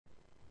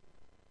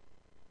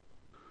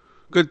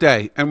Good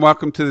day, and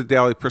welcome to the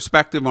Daily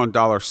Perspective on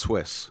Dollar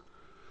Swiss.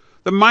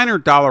 The minor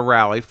dollar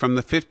rally from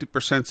the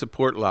 50%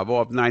 support level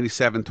of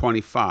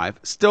 97.25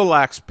 still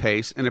lacks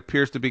pace and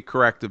appears to be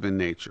corrective in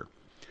nature.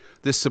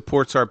 This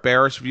supports our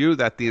bearish view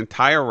that the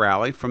entire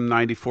rally from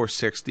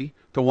 94.60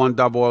 to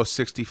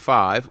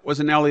 100.65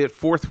 was an Elliott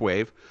fourth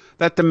wave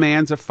that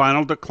demands a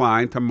final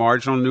decline to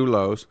marginal new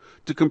lows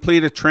to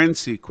complete a trend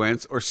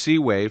sequence or C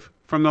wave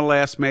from the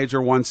last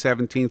major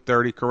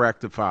 117.30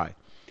 corrective high.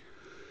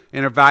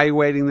 In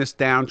evaluating this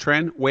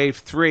downtrend, wave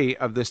 3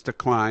 of this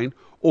decline,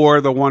 or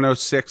the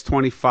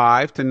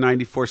 106.25 to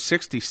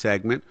 94.60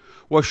 segment,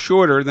 was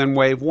shorter than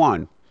wave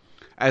 1.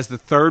 As the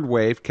third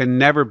wave can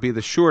never be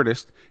the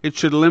shortest, it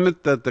should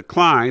limit the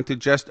decline to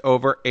just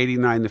over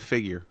 89 to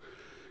figure.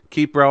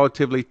 Keep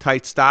relatively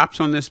tight stops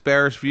on this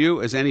bearish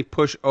view, as any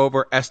push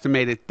over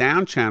estimated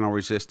down channel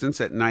resistance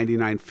at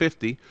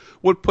 99.50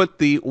 would put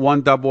the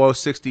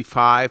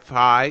 100.65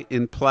 high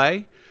in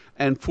play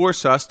and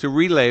force us to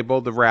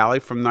relabel the rally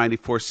from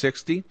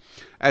 94.60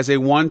 as a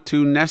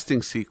 1-2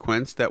 nesting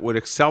sequence that would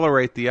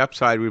accelerate the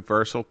upside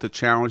reversal to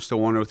challenge the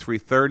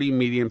 103.30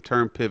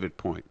 medium-term pivot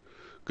point.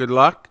 Good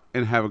luck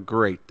and have a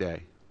great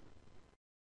day.